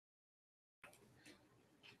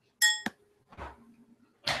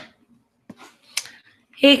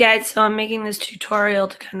Hey guys, so I'm making this tutorial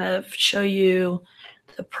to kind of show you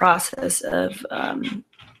the process of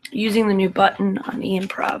using the new button on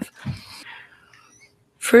e-mprov.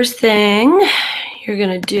 First thing you're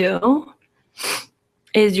going to do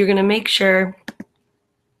is you're going to make sure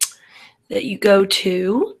that you go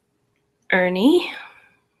to Ernie.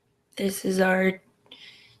 This is our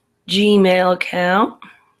Gmail account.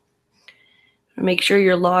 Make sure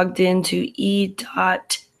you're logged into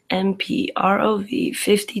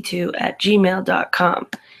e.mprov52@gmail.com.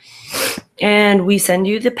 And we send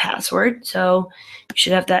you the password, so you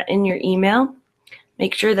should have that in your email.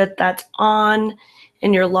 Make sure that that's on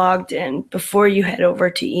and you're logged in before you head over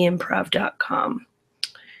to e-mprov.com.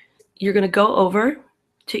 You're going to go over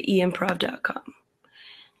to e-mprov.com.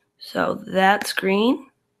 So that screen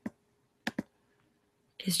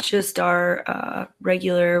is just our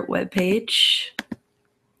regular web page.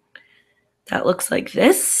 That looks like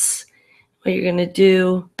this. What you're going to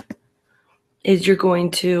do is you're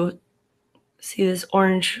going to see this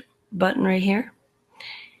orange button right here.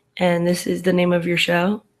 And this is the name of your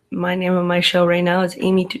show. My name of my show right now is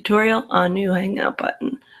Amy Tutorial on new Hangout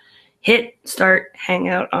button. Hit start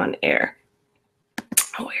Hangout on air.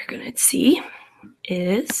 What you're going to see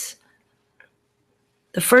is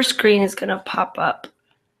the first screen is going to pop up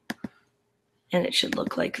and it should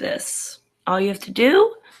look like this. All you have to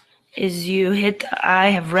do is you hit the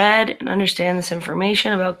I have read and understand this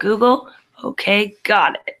information about Google. Okay,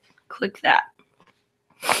 got it. Click that.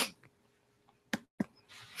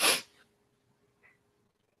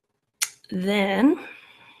 Then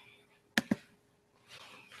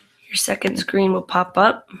your second screen will pop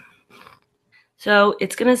up. So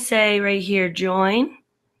it's going to say right here, join.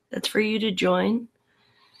 That's for you to join.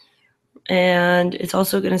 And it's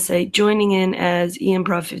also going to say joining in as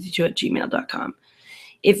e-mprov52@gmail.com.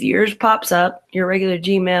 If yours pops up, your regular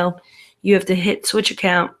Gmail, you have to hit switch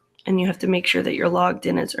account and you have to make sure that you're logged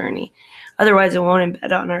in as Ernie. Otherwise, it won't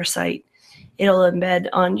embed on our site. It'll embed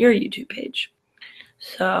on your YouTube page.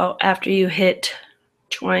 So after you hit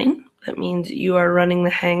join, that means you are running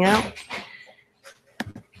the Hangout.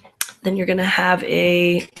 Then you're going to have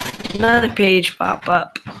another page pop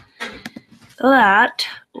up. So that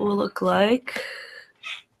will look like,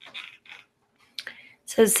 it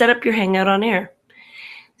says set up your Hangout on air.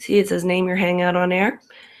 See, it says name your Hangout on air.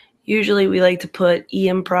 Usually we like to put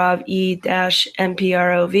e-mprov,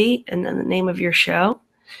 e-mprov, and then the name of your show.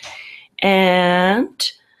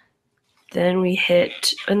 And then we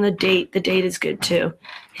hit, and the date is good too.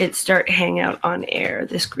 Hit start Hangout on air,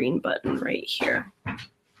 this green button right here.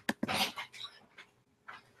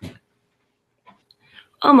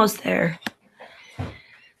 Almost there.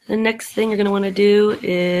 The next thing you're going to want to do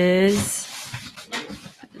is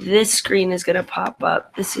this screen is going to pop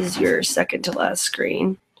up. This is your second to last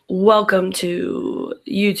screen. Welcome to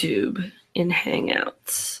YouTube in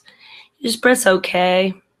Hangouts. You just press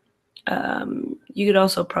OK. You could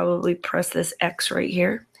also probably press this X right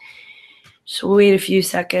here. So wait a few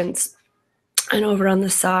seconds. And over on the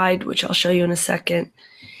side, which I'll show you in a second,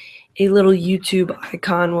 a little YouTube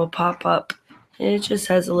icon will pop up. And it just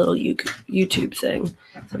has a little YouTube thing.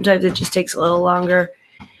 Sometimes it just takes a little longer,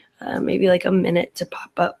 maybe like a minute to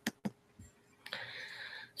pop up.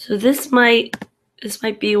 So this might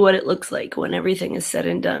be what it looks like when everything is said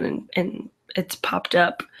and done and it's popped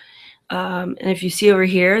up. And if you see over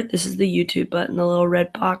here, this is the YouTube button, the little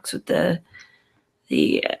red box with the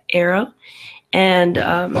arrow. And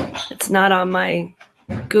it's not on my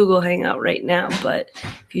Google Hangout right now, but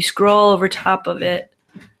if you scroll over top of it,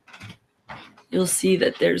 you'll see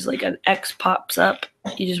that there's like an X pops up.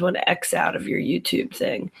 You just want to X out of your YouTube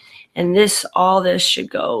thing. And all this should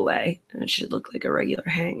go away. And it should look like a regular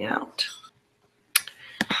Hangout.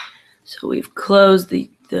 So we've closed the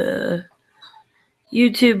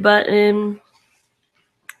YouTube button.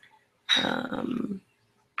 And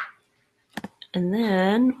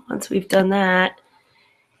then once we've done that,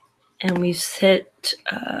 and we've hit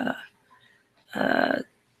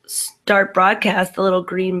start broadcast, the little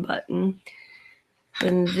green button,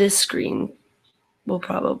 then this screen will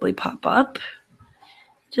probably pop up.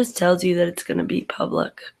 It just tells you that it's going to be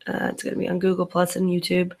public. It's going to be on Google Plus and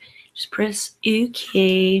YouTube. Just press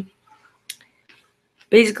OK.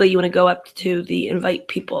 Basically, you want to go up to the invite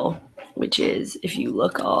people, which is, if you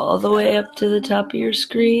look all the way up to the top of your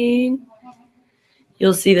screen,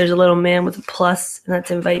 you'll see there's a little man with a plus, and that's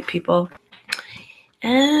invite people.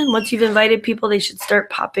 And once you've invited people, they should start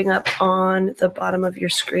popping up on the bottom of your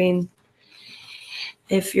screen.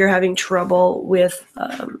 If you're having trouble with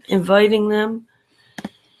inviting them,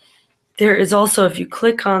 there is also, if you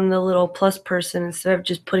click on the little plus person, instead of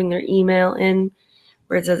just putting their email in,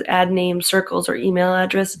 where it says add name, circles, or email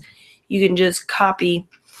address, you can just copy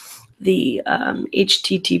the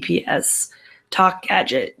HTTPS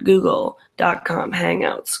talkgadget.google.com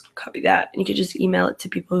hangouts. Copy that, and you can just email it to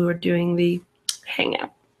people who are doing the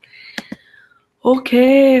hangout.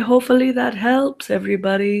 Okay, hopefully that helps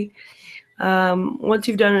everybody. Once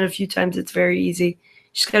you've done it a few times, it's very easy.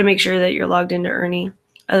 Just got to make sure that you're logged into Ernie.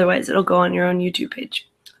 Otherwise, it'll go on your own YouTube page.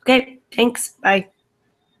 Okay, thanks. Bye.